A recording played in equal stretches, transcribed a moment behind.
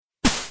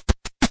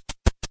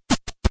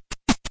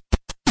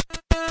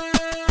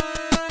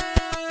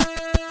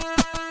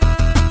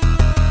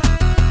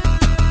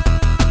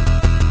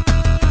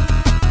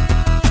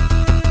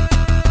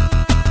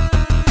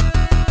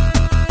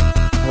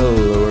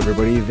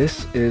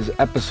This is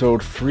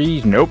episode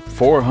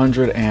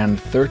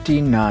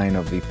 439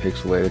 of the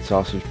Pixelated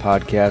Sausage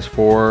Podcast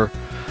for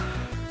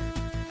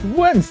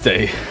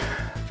Wednesday,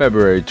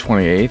 February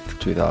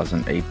 28th,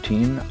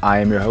 2018. I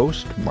am your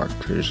host,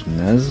 Marcus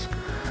Nez,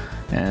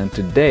 and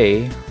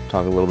today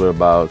talk a little bit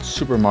about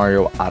Super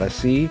Mario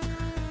Odyssey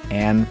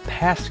and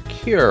Past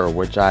Cure,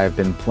 which I've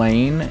been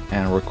playing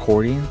and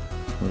recording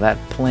that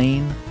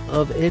playing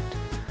of it.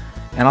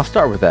 And I'll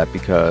start with that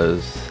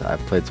because I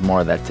played some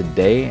more of that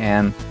today,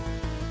 and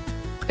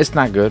it's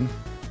not good.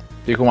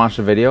 You can watch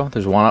the video.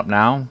 There's one up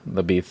now.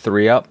 There'll be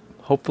 3 up,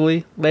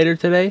 hopefully, later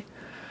today.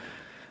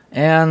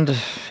 And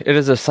it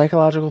is a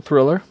psychological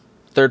thriller,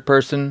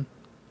 third-person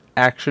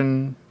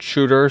action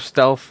shooter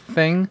stealth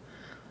thing.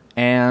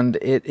 And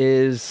it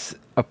is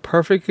a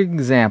perfect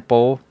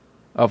example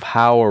of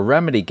how a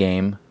Remedy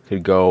game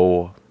could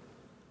go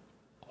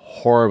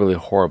horribly,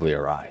 horribly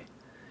awry.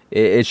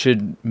 It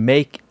should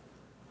make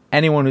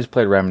anyone who's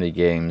played Remedy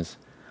games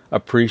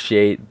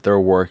appreciate their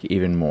work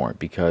even more,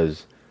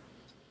 because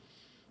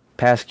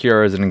Past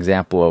Cure is an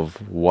example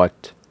of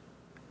what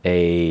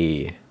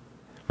a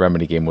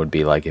Remedy game would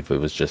be like if it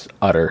was just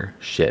utter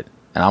shit.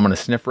 And I'm going to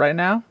sniff right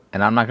now,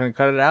 and I'm not going to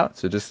cut it out,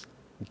 so just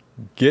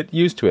get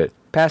used to it.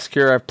 Past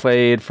Cure I've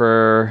played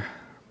for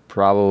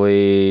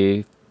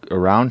probably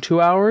around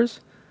 2 hours.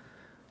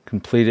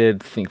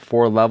 Completed, I think,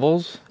 4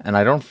 levels, and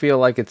I don't feel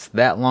like it's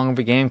that long of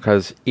a game,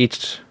 because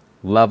each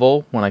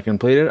level, when I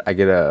complete it, I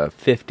get a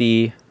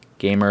 50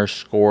 gamer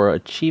score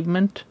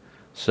achievement.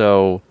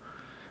 So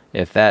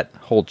if that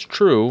holds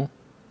true,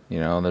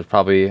 there's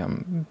probably a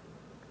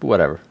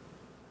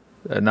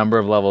number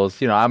of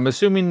levels. I'm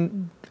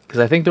assuming, because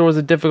I think there was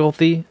a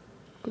difficulty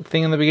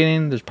thing in the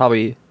beginning, there's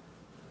probably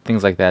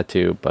things like that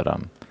too, but I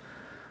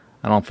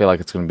don't feel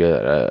like it's going to be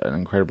an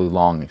incredibly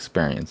long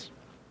experience.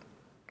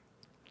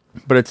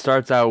 But it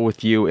starts out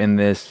with you in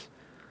this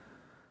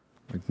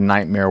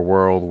nightmare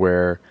world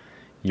where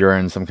you're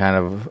in some kind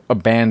of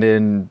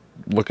abandoned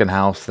looking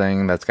house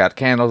thing that's got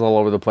candles all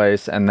over the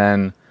place, and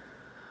then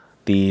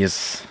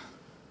these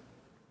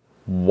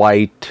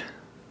white,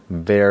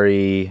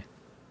 very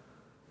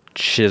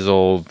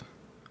chiseled,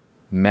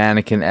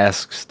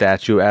 mannequin-esque,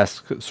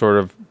 statue-esque, sort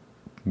of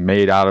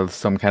made out of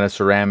some kind of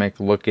ceramic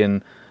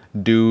looking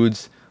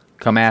dudes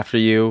come after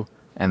you,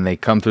 and they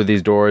come through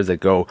these doors that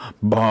go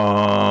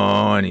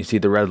boom, and you see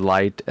the red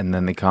light, and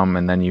then they come,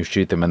 and then you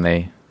shoot them, and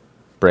they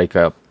break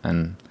up,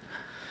 and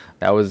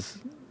that was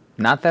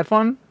not that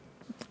fun,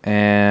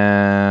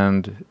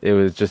 and it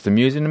was just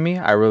amusing to me.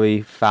 I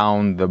really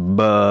found the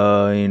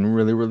buying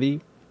really, really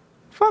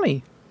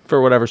funny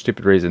for whatever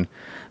stupid reason.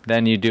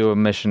 Then you do a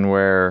mission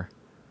where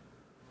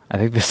I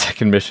think the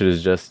second mission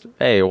is just,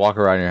 hey, walk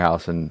around your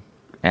house and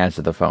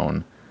answer the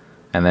phone.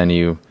 And then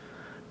you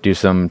do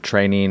some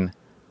training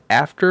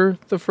after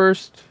the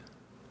first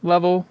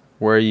level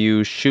where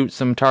you shoot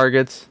some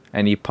targets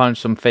and you punch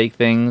some fake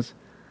things.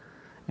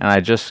 And I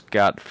just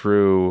got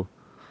through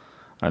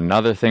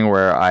another thing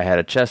where I had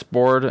a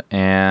chessboard,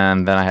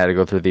 and then I had to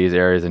go through these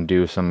areas and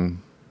do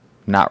some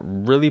not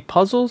really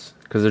puzzles,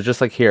 because they're just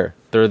like, here,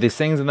 there are these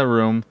things in the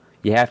room,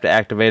 you have to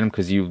activate them,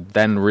 because you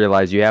then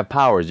realize you have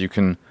powers. You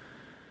can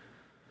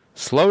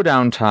slow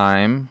down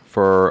time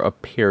for a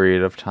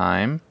period of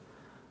time,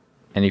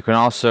 and you can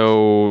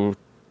also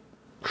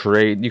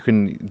you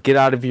can get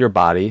out of your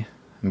body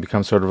and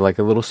become sort of like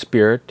a little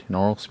spirit, an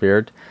oral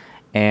spirit,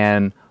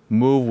 and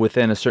move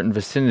within a certain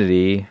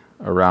vicinity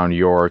around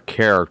your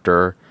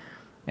character,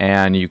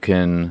 and you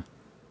can,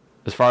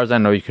 as far as I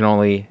know, you can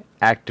only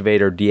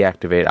activate or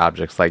deactivate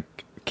objects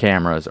like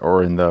cameras,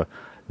 or in the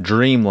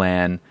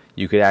dreamland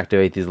you could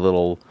activate these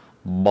little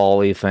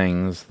bally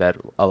things that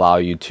allow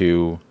you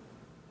to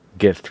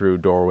get through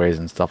doorways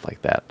and stuff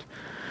like that.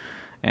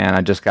 And I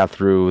just got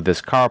through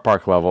this car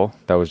park level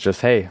that was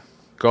just, hey,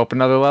 go up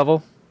another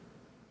level,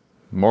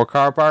 more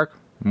car park,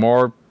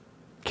 more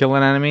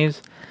killing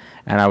enemies.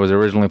 And I was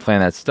originally playing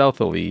that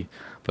stealthily,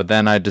 but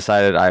then I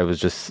decided I was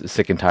just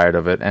sick and tired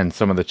of it, and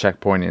some of the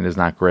checkpointing is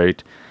not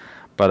great.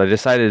 But I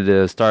decided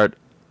to start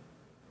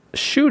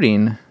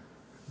shooting,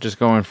 just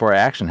going for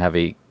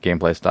action-heavy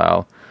gameplay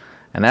style.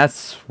 And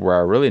that's where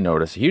I really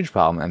noticed a huge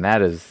problem, and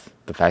that is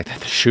the fact that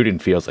the shooting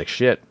feels like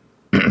shit.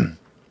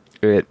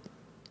 It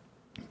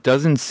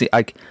doesn't seem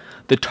like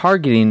the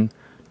targeting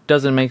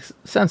doesn't make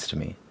sense to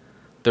me.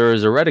 There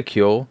is a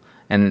reticule,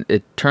 and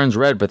it turns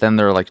red, but then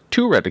there are like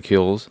 2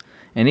 reticules,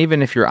 and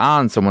even if you're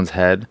on someone's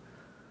head,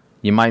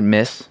 you might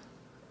miss,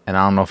 and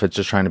I don't know if it's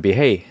just trying to be,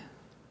 hey,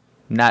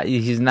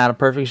 he's not a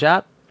perfect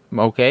shot,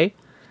 okay,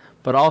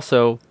 but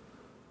also,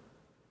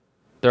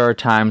 there are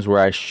times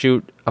where I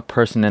shoot a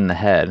person in the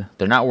head,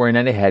 they're not wearing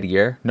any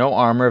headgear, no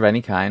armor of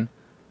any kind,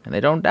 and they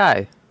don't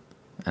die,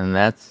 and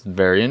that's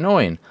very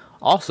annoying.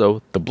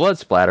 Also, the blood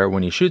splatter,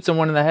 when you shoot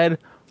someone in the head,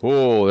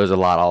 oh, there's a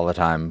lot all the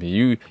time.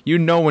 You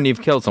know when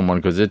you've killed someone,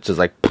 because it's just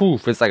like,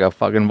 poof, it's like a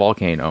fucking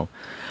volcano,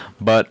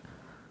 but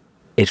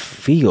it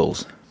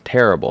feels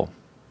terrible.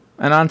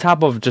 And on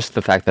top of just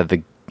the fact that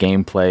the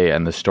gameplay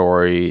and the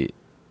story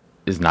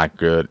is not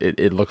good,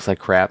 it looks like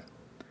crap.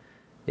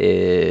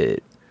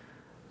 It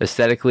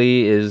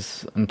aesthetically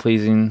is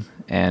unpleasing,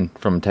 and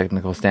from a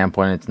technical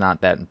standpoint, it's not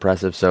that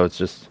impressive. So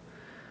it's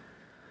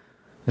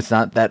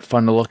not that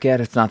fun to look at.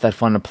 It's not that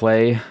fun to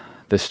play.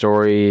 The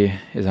story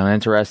is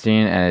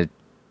uninteresting, and it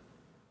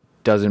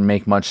doesn't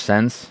make much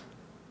sense.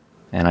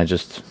 And I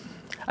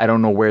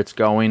don't know where it's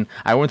going.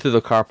 I went through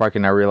the car park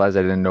and I realized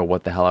I didn't know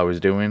what the hell I was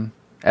doing,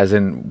 as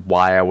in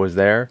why I was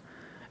there.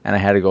 And I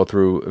had to go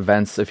through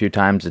events a few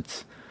times.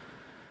 It's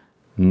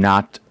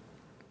not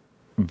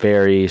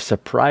very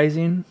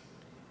surprising.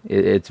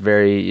 It's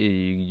very,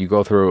 you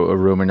go through a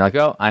room and you're like,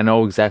 oh, I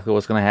know exactly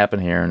what's going to happen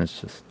here. And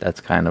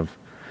that's kind of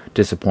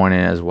disappointing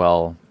as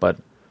well. But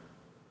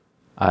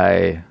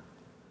I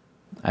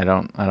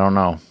don't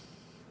know.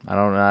 I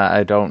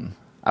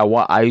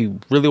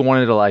really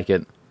wanted to like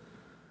it,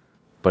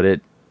 but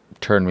it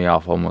turned me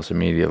off almost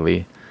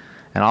immediately.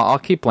 And I'll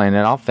keep playing it.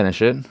 I'll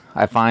finish it.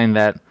 I find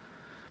that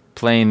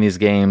playing these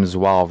games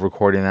while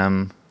recording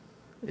them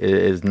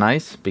is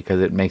nice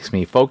because it makes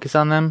me focus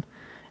on them,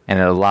 and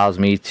it allows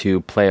me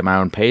to play at my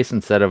own pace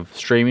instead of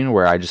streaming,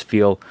 where I just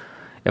feel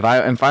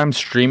if I'm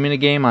streaming a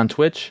game on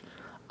Twitch,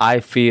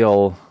 I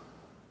feel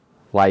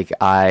like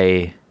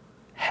I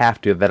have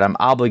to, that I'm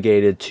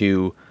obligated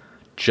to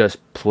just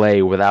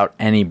play without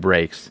any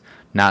breaks.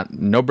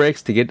 No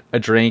breaks to get a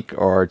drink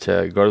or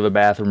to go to the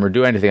bathroom or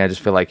do anything. I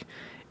just feel like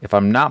if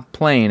I'm not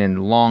playing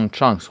in long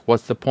chunks,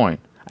 what's the point?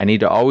 I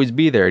need to always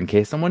be there in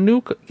case someone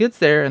new gets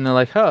there and they're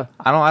like, I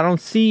don't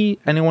see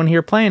anyone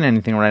here playing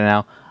anything right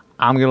now.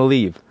 I'm going to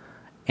leave.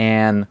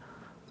 And,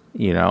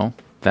 then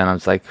I'm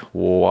just like,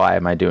 why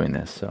am I doing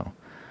this? So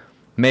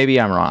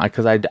maybe I'm wrong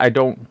because I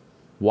don't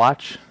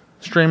watch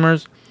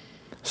streamers.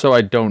 So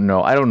I don't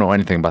know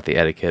anything about the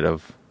etiquette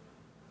of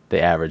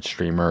the average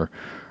streamer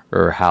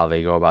or how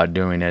they go about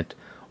doing it,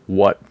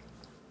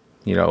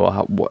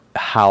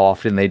 how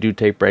often they do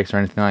take breaks or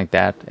anything like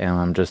that.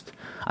 And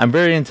I'm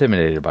very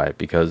intimidated by it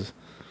because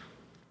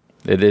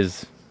it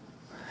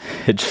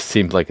just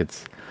seems like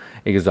it's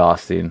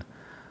exhausting.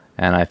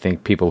 And I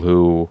think people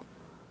who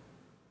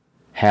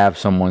have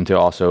someone to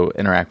also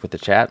interact with the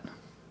chat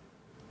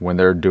when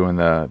they're doing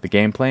the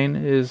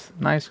gameplay is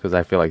nice, because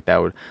I feel like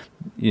that would,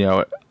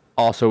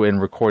 also in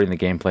recording the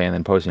gameplay and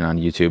then posting on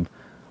YouTube,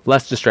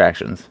 less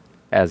distractions,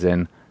 as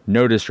in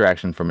no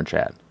distraction from a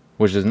chat,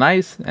 which is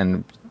nice,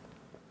 and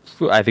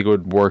I think it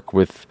would work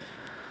with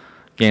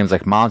games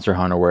like Monster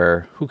Hunter,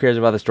 where who cares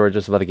about the story,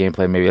 just about the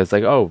gameplay. Maybe it's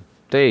like, oh,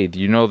 hey,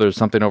 there's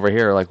something over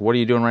here, like, what are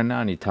you doing right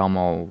now? And you tell them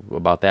all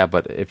about that.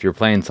 But if you're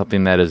playing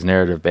something that is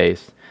narrative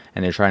based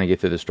and you're trying to get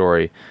through the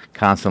story,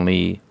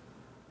 constantly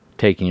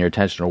taking your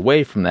attention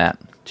away from that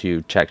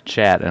to check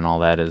chat and all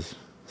that is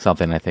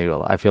something I feel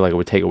like it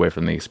would take away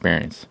from the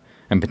experience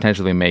and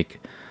potentially make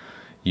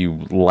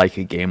you like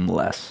a game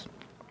less.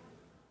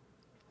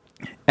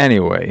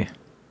 Anyway,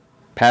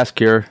 Past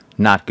Cure,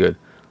 not good.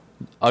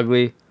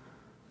 Ugly.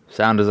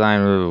 Sound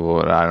design,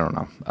 I don't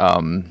know.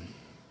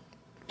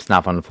 It's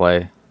not fun to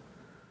play.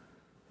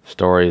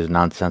 Story is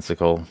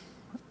nonsensical.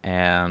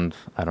 And,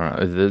 I don't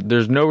know.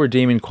 There's no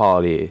redeeming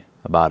quality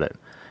about it.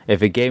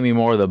 If it gave me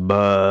more of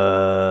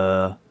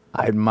the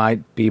I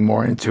might be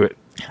more into it.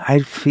 I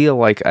feel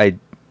like I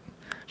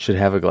should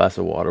have a glass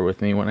of water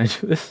with me when I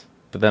do this.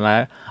 But then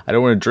I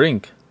don't want to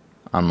drink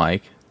on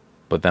mic.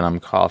 But then I'm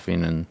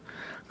coughing and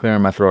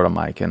clearing my throat on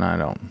mic, and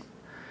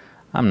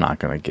I'm not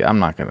gonna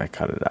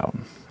cut it out.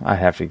 I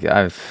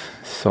have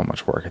so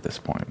much work at this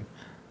point.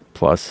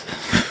 Plus,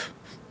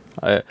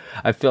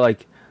 I feel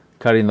like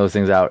cutting those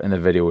things out in the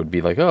video would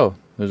be like, oh,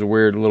 there's a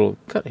weird little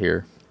cut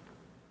here.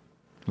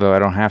 Though I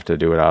don't have to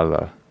do it out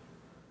of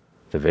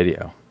the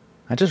video.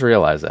 I just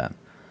realized that.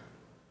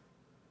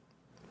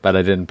 But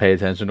I didn't pay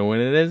attention to when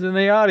it is in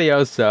the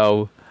audio,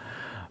 so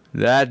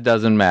that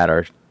doesn't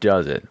matter,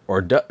 does it?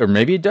 Or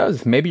maybe it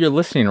does. Maybe you're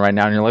listening right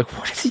now and you're like,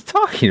 what is he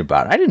talking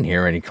about? I didn't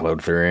hear any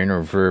code fearing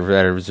or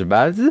that it was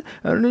about it.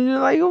 And you're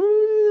like,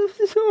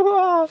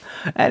 oh.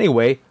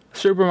 Anyway,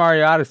 Super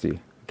Mario Odyssey.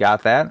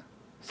 Got that.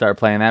 Started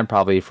playing that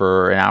probably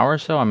for an hour or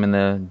so. I'm in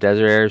the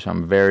desert area, so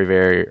I'm very,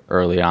 very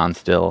early on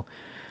still.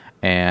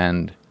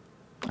 And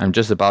I'm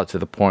just about to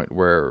the point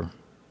where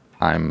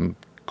I'm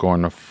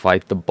going to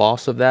fight the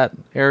boss of that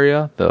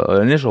area.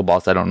 The initial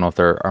boss, I don't know if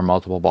there are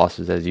multiple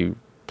bosses as you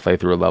play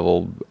through a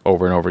level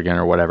over and over again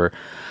or whatever.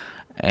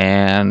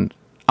 And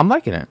I'm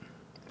liking it.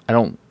 I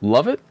don't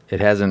love it. It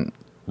hasn't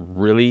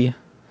really,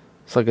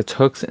 it's like it's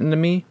hooks into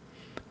me.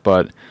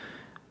 But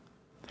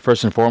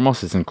first and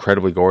foremost, it's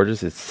incredibly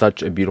gorgeous. It's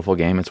such a beautiful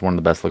game. It's one of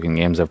the best looking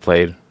games I've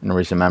played in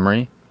recent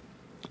memory.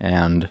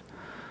 And,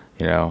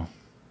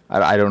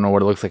 I don't know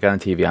what it looks like on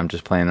TV. I'm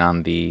just playing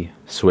on the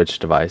Switch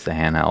device, the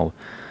handheld.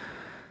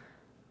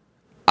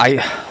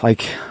 I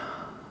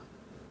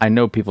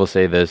know people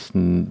say this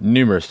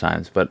numerous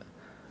times, but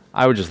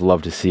I would just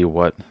love to see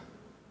what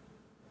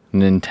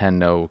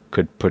Nintendo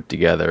could put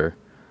together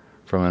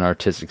from an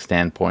artistic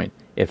standpoint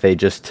if they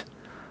just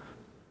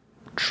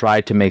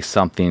tried to make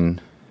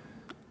something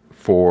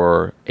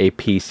for a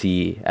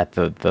PC at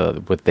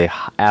with the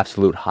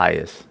absolute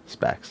highest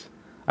specs.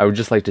 I would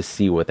just like to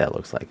see what that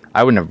looks like.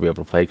 I would never be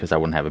able to play because I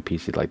wouldn't have a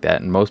PC like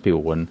that, and most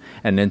people wouldn't,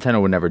 and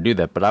Nintendo would never do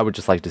that, but I would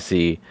just like to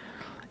see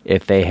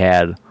if they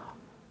had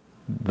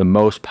the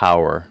most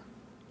power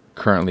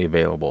currently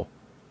available,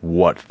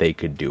 what they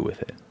could do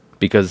with it.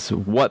 Because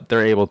what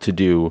they're able to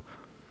do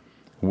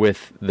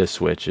with the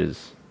Switch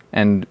is,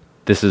 and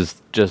this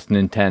is just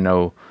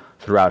Nintendo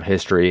throughout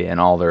history and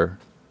all their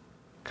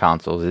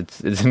consoles,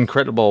 it's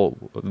incredible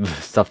the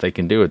stuff they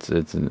can do. It's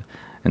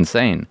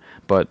insane.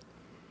 But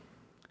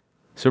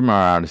Super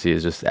Mario Odyssey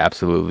is just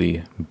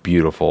absolutely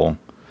beautiful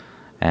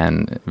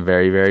and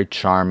very, very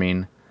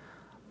charming.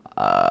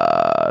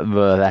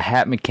 The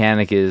hat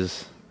mechanic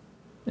it's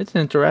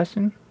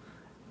interesting.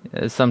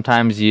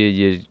 Sometimes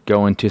you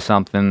go into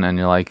something and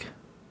you're like,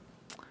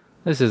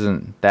 this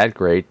isn't that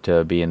great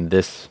to be in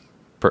this.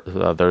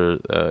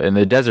 In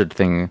the desert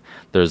thing,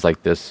 there's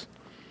like this,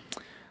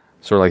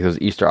 sort of like those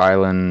Easter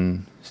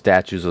Island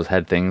statues, those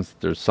head things.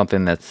 There's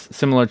something that's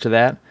similar to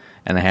that,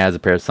 and it has a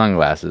pair of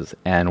sunglasses.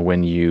 And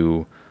when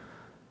you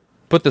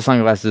put the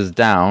sunglasses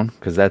down,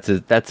 because that's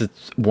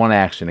its one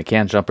action, it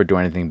can't jump or do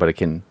anything, but it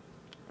can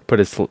put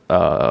its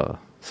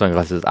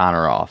sunglasses on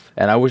or off.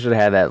 And I wish it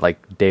had that,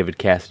 like David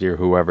Cassidy or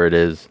whoever it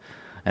is,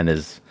 and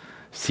his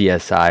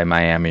CSI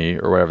Miami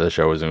or whatever the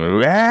show was.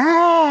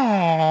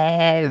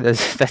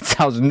 That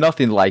sounds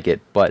nothing like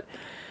it, but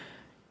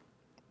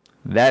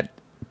that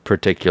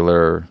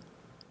particular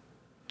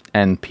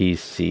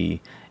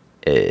NPC,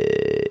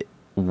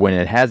 when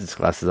it has its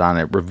glasses on,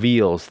 it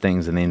reveals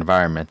things in the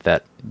environment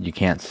that you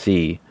can't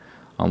see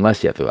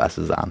unless you have the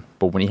glasses on.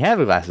 But when you have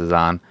the glasses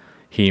on,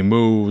 he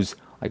moves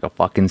like a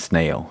fucking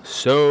snail.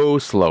 So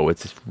slow.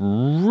 It's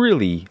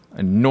really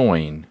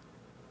annoying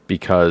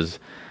because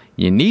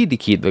you need to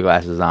keep the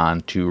glasses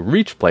on to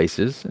reach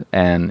places,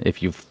 and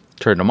if you've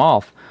turned them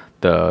off,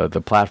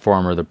 the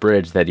platform or the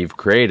bridge that you've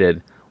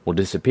created will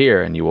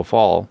disappear and you will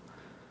fall.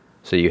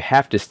 So you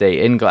have to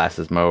stay in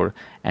glasses mode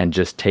and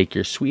just take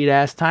your sweet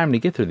ass time to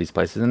get through these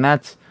places, and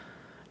that's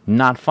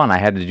not fun. I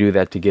had to do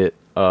that to get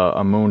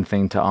a moon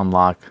thing to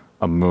unlock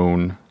a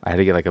moon. I had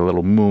to get like a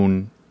little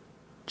moon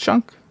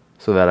chunk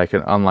so that I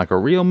could unlock a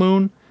real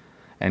moon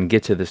and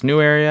get to this new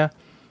area,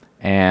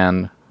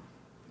 and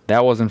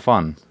that wasn't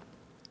fun.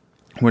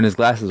 When his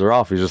glasses are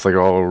off, he's just like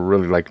all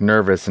really like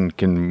nervous and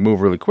can move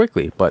really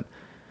quickly, but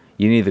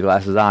you need the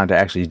glasses on to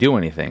actually do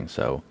anything.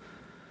 So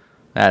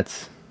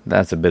that's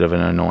a bit of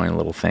an annoying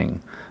little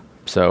thing.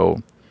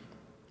 So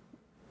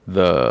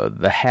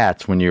the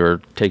hats, when you're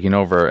taking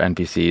over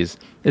NPCs,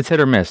 it's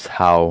hit or miss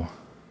how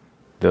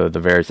the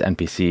various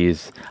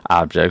NPCs,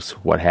 objects,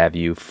 what have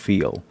you,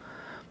 feel.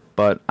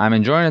 But I'm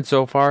enjoying it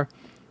so far.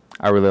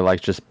 I really like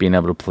just being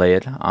able to play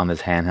it on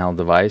this handheld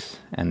device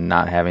and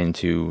not having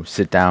to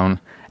sit down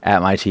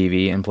at my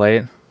TV and play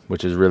it,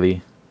 which is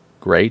really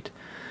great.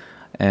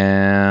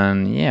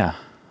 And yeah,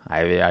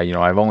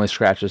 I've only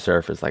scratched the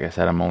surface. Like I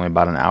said, I'm only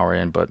about an hour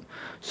in, but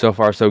so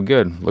far so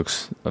good.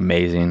 Looks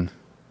amazing,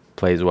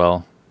 plays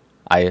well.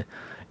 I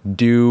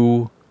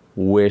do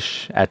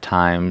wish at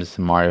times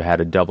Mario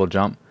had a double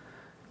jump,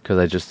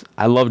 because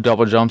I love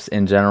double jumps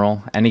in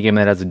general. Any game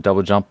that has a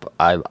double jump,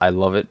 I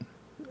love it.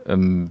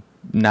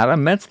 Not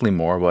immensely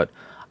more, but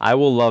I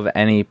will love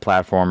any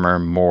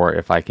platformer more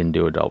if I can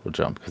do a double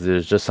jump, because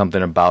there's just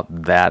something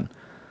about that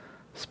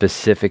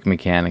specific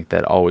mechanic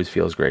that always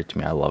feels great to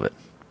me. I love it.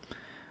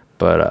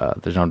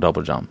 But there's no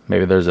double jump.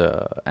 Maybe there's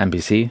a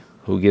NPC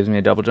who gives me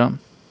a double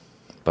jump,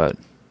 but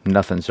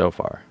nothing so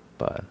far.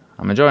 But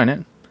I'm enjoying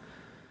it,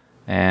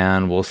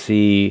 and we'll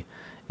see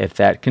if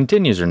that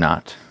continues or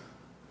not,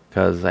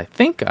 because I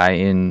think I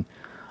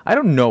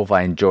don't know if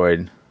I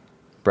enjoyed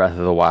Breath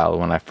of the Wild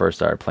when I first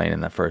started playing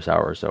in that first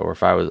hour or so, or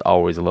if I was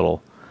always a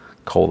little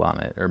cold on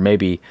it, or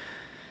maybe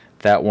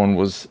that one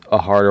was a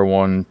harder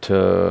one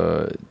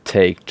to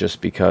take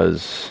just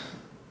because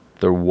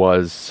there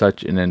was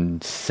such an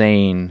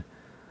insane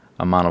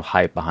amount of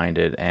hype behind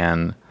it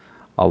and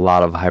a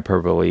lot of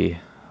hyperbole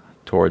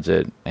towards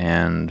it.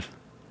 And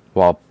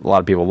while a lot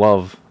of people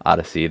love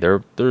Odyssey,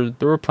 there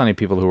were plenty of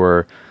people who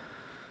were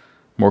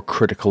more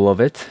critical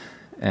of it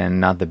and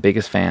not the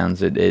biggest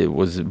fans. It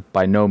was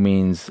by no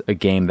means a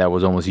game that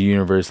was almost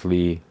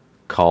universally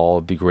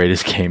called the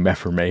greatest game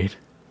ever made.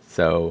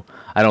 So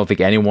I don't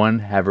think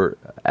anyone ever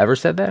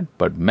said that,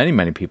 but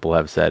many people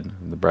have said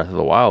the Breath of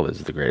the Wild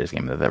is the greatest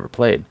game they've ever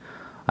played.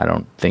 I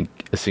don't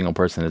think a single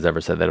person has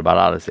ever said that about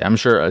Odyssey. I'm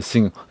sure a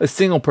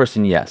single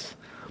person, yes,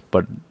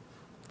 but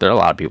there are a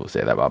lot of people who say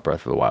that about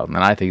Breath of the Wild, and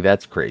I think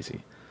that's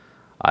crazy.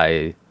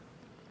 I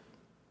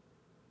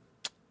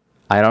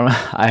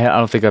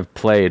don't think I've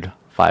played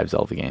 5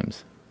 Zelda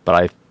games, but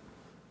I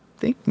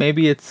think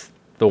maybe it's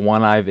the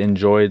one I've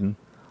enjoyed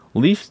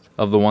least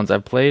of the ones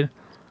I've played.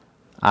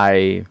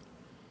 I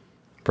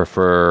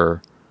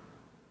prefer...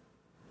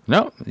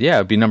 No, yeah,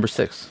 it'd be number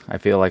 6. I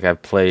feel like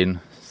I've played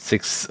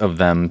 6 of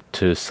them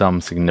to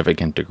some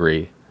significant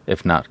degree,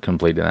 if not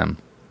completed them.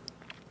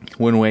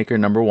 Wind Waker,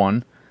 number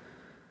 1.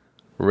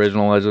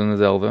 Original Legend of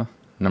Zelda,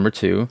 number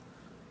 2.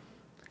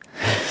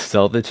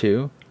 Zelda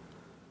 2,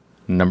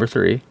 number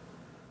 3.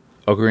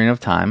 Ocarina of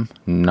Time,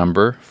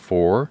 number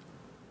 4.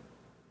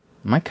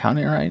 Am I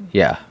counting it right?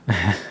 Yeah.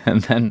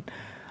 And then,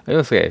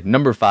 okay,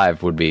 number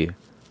 5 would be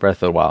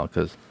Breath of the Wild,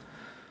 because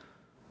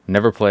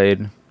never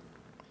played.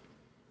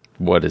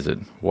 What is it?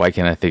 Why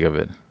can't I think of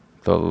it?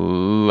 The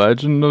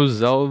Legend of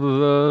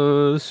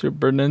Zelda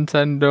Super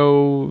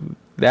Nintendo,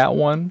 that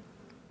one,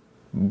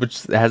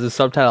 which has a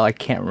subtitle I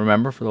can't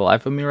remember for the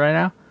life of me right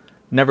now.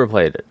 Never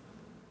played it.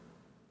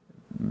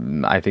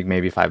 I think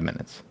maybe 5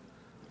 minutes.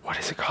 What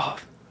is it called?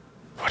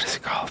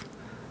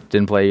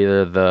 Didn't play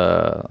either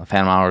the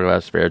Phantom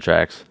Hourglass, Spirit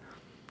Tracks.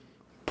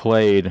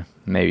 Played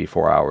maybe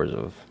 4 hours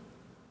of...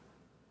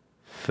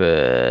 what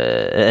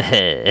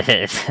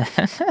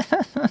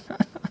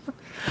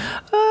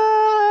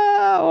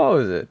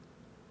was it?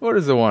 What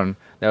is the one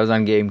that was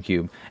on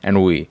GameCube and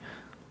Wii?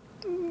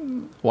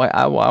 Why?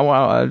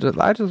 I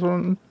just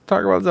want to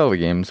talk about Zelda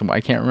games.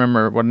 I can't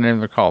remember what the name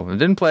they're called. I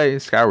didn't play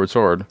Skyward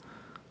Sword.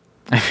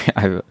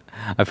 I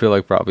feel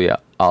like probably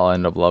I'll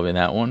end up loving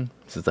that one,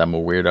 since I'm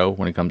a weirdo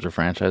when it comes to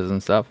franchises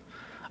and stuff.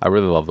 I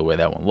really love the way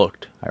that one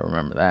looked. I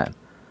remember that.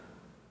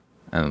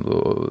 And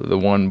the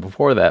one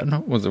before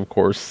that was, of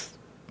course,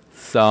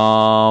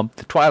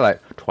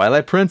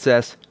 Twilight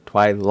Princess.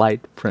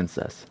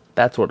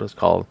 That's what it was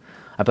called.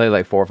 I played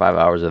like 4 or 5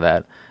 hours of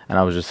that, and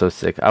I was just so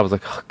sick. I was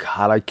like, oh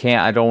god,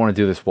 I don't want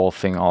to do this wolf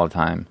thing all the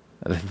time.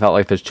 I felt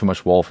like there's too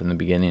much wolf in the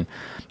beginning.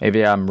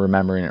 Maybe I'm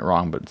remembering it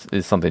wrong, but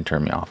it's something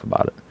turned me off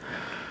about it.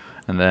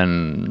 And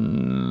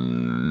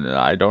then,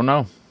 I don't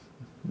know.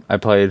 I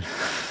played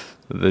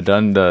the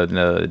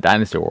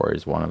Dynasty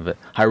Warriors one of it.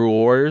 Hyrule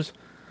Warriors.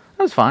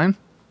 That was fine.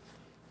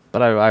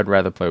 But I'd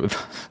rather play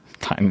with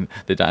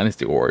the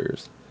Dynasty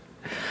Warriors.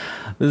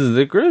 This is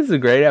a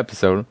great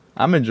episode.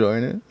 I'm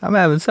enjoying it. I'm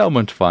having so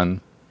much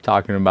fun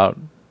talking about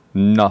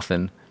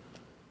nothing.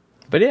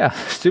 But yeah,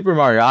 Super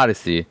Mario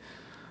Odyssey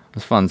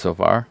was fun so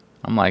far.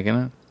 I'm liking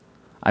it.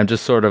 I'm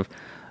just sort of...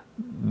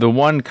 The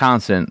one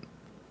constant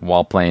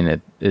while playing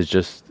it is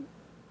just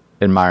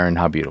admiring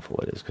how beautiful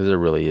it is. Because it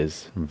really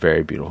is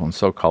very beautiful and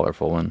so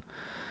colorful and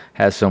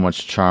has so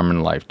much charm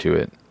and life to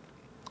it.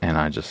 And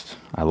I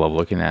love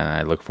looking at it.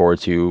 I look forward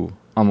to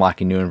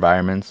unlocking new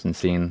environments and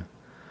seeing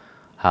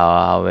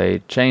how they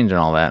change and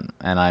all that.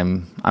 And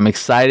I'm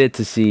excited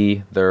to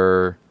see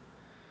their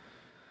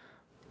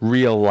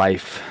real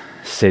life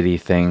city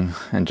thing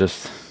and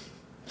just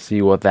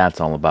see what that's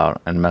all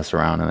about and mess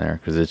around in there,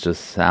 because it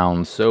just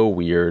sounds so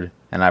weird.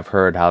 And I've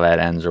heard how that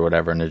ends or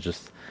whatever, and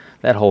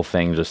that whole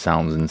thing just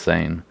sounds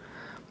insane.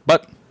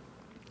 But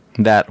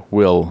that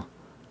will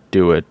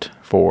do it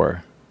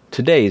for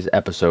today's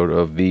episode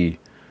of the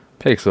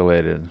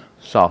Pixelated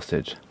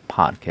Sausage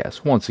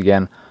Podcast. Once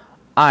again,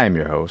 I am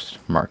your host,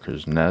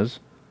 Marcus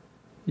Nez.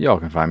 Y'all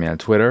can find me on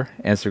Twitter,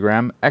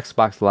 Instagram,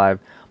 Xbox Live,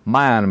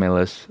 My Anime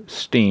List,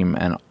 Steam,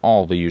 and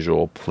all the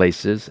usual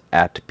places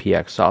at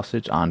PX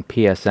Sausage. On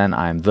PSN,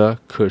 I'm the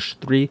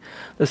Kush3.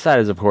 The site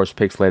is, of course,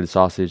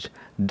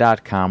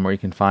 pixelatedsausage.com, where you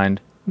can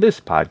find this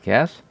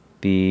podcast,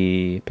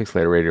 the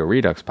Pixelated Radio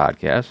Redux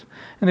podcast,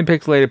 and the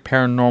Pixelated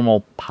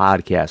Paranormal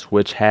podcast,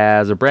 which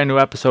has a brand new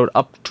episode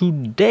up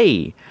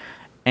today.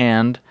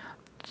 And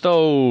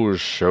those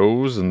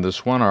shows and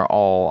this one are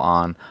all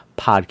on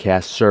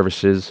podcast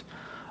services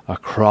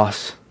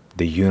across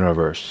the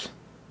universe.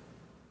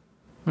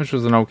 Which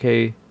was an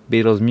okay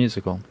Beatles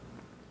musical.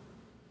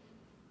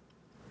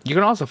 You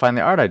can also find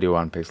the art I do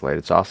on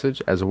Pixelated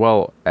Sausage, as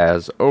well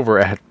as over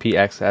at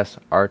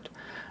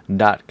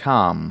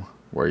pxsart.com,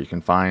 where you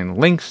can find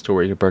links to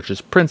where you can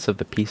purchase prints of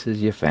the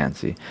pieces you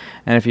fancy.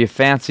 And if you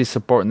fancy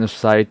supporting the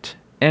site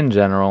in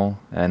general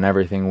and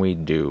everything we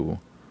do,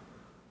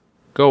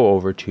 go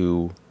over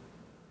to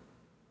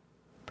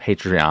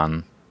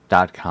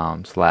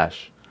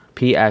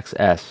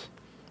patreon.com/pxs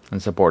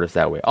and support us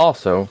that way.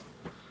 Also,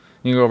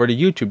 you can go over to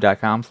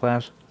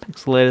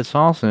youtube.com/pixelated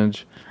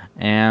sausage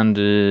and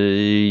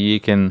you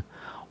can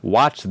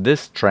watch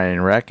this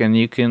train wreck, and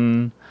you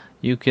can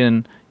do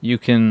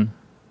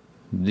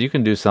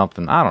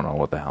something. I don't know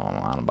what the hell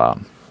I'm on about.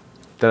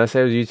 Did I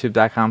say it was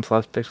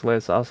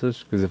youtube.com/pixelated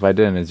sausage? Because if I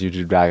didn't, it's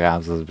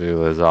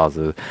youtube.com/pixelated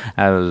sausage.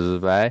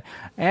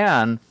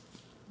 And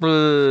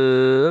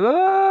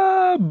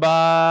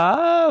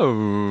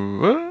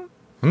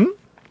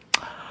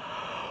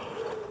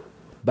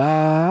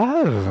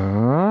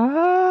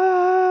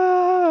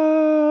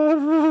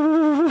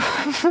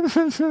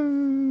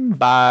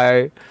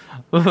bye.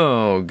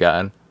 Oh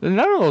god, none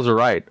of those are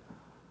right.